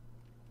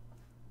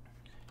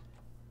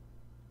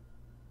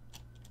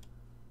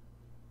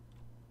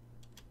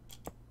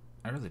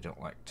 I really don't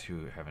like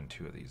having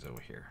two of these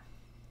over here.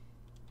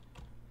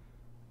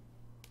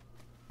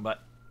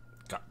 But,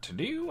 got to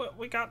do what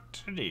we got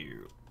to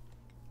do.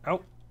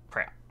 Oh,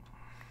 crap.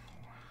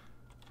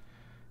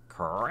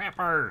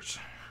 Crappers!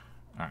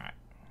 Alright.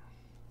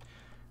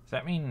 Does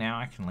that mean now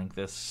I can link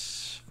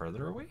this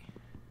further away?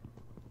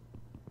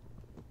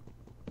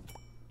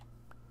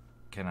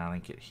 Can I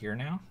link it here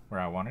now, where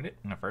I wanted it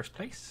in the first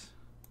place?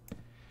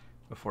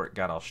 Before it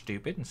got all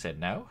stupid and said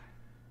no?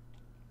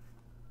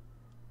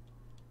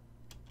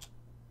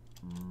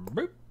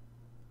 Boop.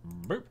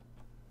 Boop.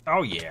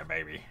 Oh yeah,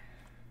 baby.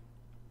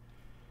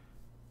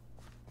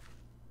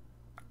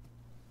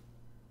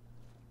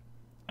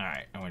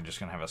 Alright, and we're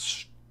just gonna have a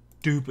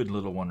stupid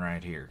little one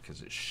right here,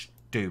 because it's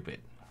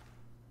stupid.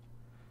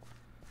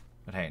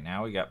 But hey,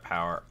 now we got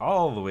power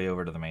all the way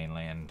over to the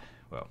mainland.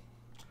 Well,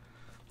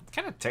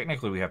 kind of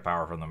technically we have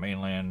power from the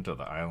mainland to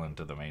the island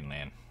to the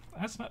mainland.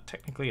 That's not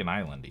technically an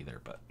island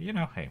either, but you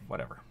know, hey,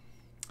 whatever.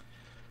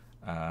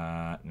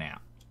 Now,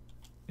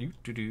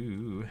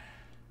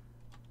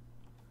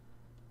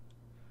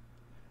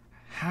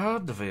 how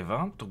do we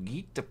want to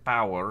get the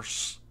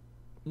powers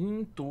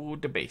into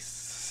the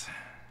base?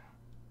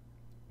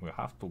 We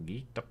have to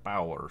get the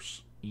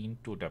powers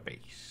into the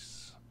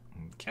base.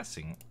 I'm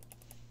guessing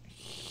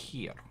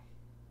here.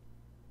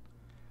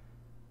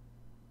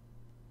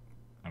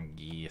 I'm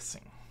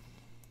guessing.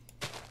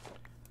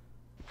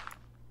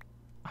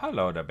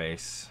 Hello, the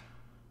base.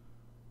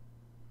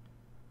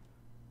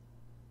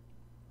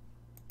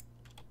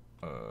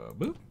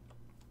 Boop.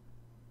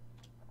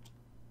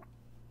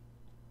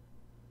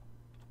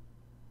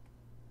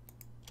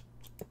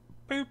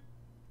 Boop.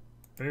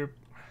 Boop.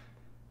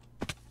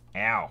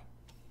 Ow.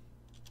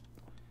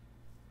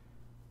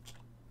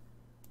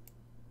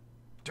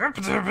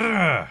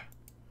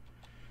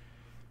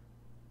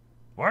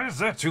 Why is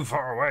that too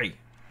far away?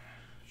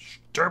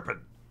 Stupid.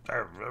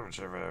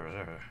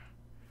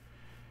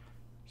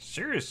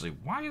 Seriously,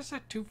 why is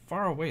that too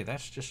far away?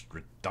 That's just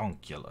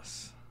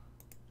redonkulous.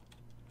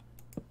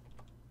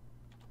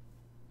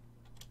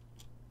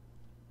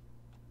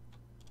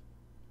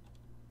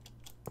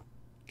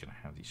 Gonna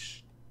have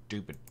these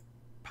stupid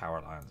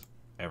power lines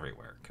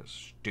everywhere because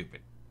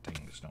stupid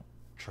things don't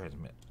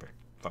transmit very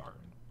far.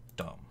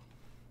 Dumb.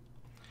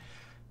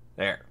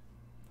 There.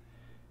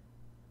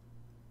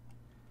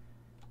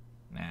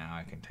 Now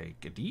I can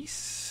take a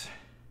these.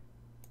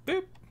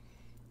 Boop.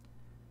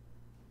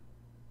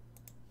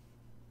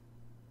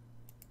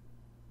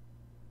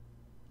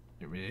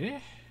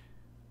 Really?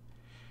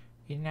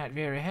 He's not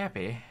very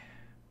happy.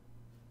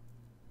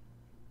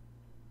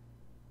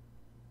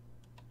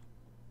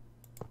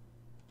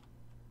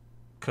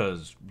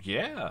 Because,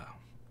 yeah,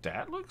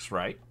 that looks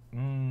right.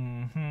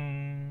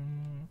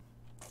 Mm-hmm.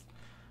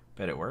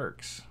 Bet it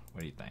works.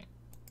 What do you think?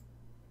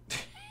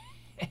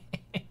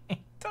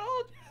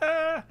 Told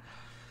ya!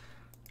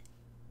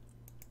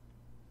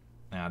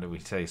 Now, do we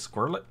say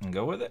squirrel it and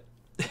go with it?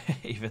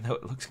 Even though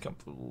it looks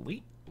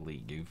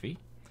completely goofy?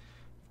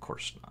 Of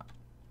course not.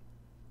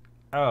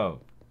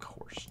 Oh, of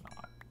course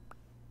not.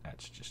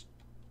 That's just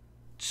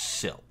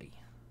silly.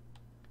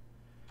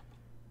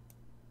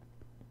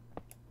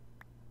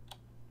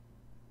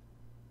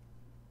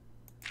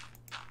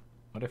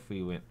 What if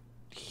we went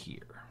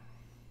here?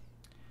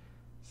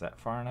 Is that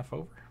far enough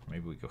over?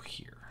 Maybe we go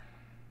here.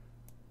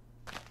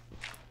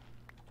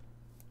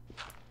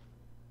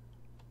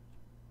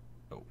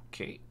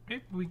 Okay,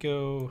 maybe we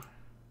go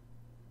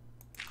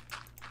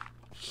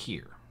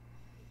here.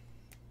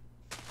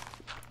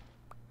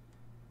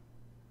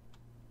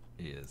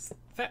 Is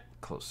that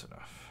close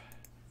enough?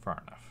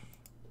 Far enough?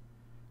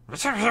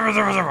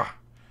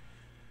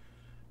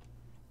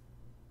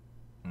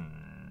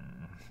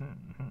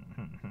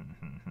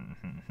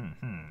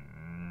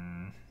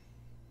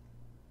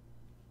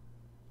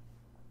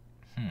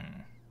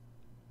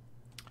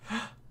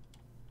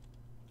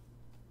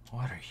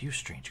 What are you,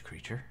 strange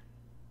creature?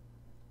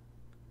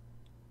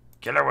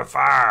 Kill her with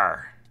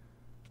fire!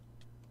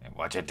 And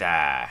watch it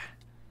die.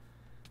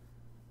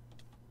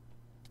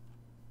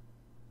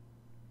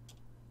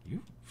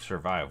 You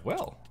survive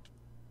well.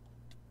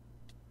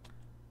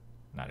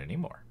 Not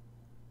anymore.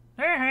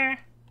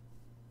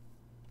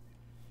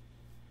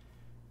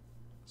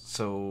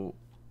 So,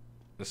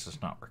 this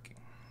is not working.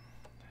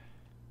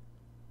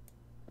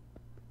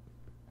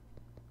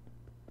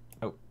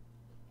 Oh,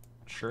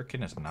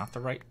 shuriken is not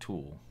the right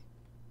tool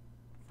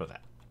for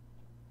that.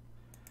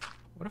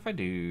 What if I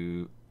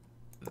do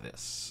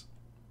this?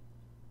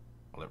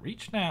 Will it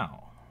reach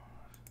now?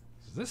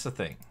 Is this a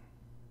thing?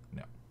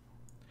 No.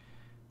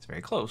 It's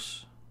very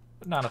close,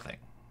 but not a thing.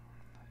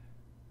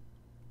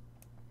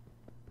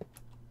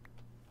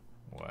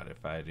 What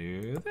if I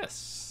do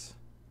this?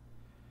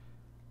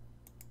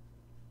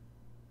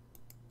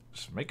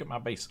 Just making my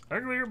base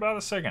uglier by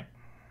the second.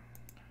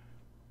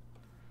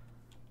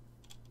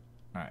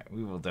 Alright,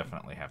 we will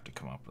definitely have to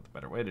come up with a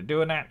better way to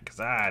doing that, because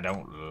I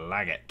don't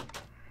like it.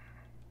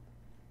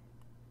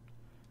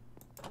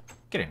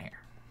 Get in here.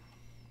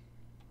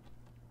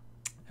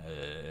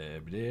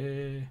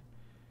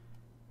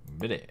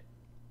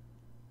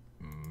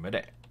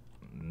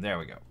 There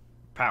we go.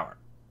 Power.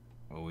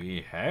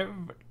 We have...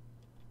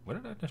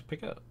 What did I just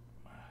pick up?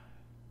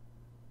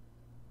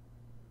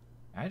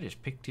 I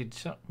just picked it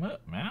something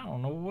up. I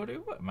don't know what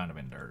it was. It might have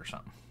been dirt or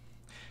something.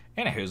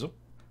 Anywho,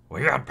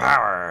 we got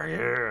power.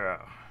 Yeah.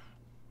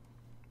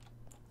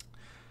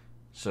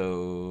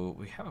 So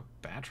we have a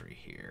battery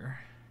here.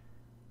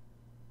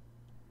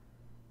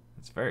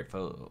 It's very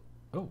full.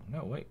 Oh,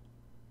 no, wait.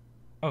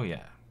 Oh,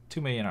 yeah.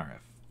 2 million RF.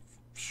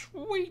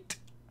 Sweet.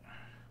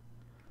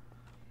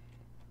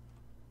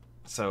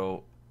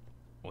 So,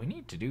 we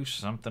need to do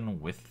something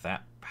with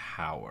that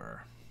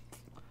power.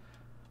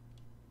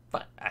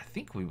 But I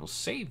think we will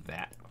save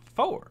that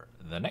for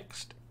the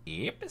next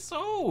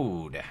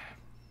episode.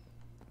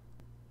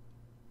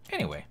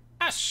 Anyway,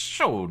 I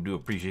sure do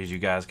appreciate you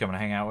guys coming to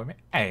hang out with me.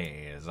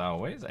 As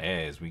always,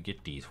 as we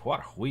get these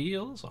water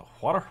wheels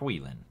water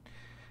wheeling.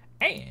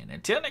 And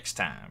until next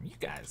time, you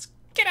guys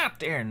get out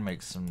there and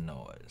make some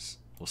noise.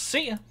 We'll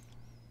see ya.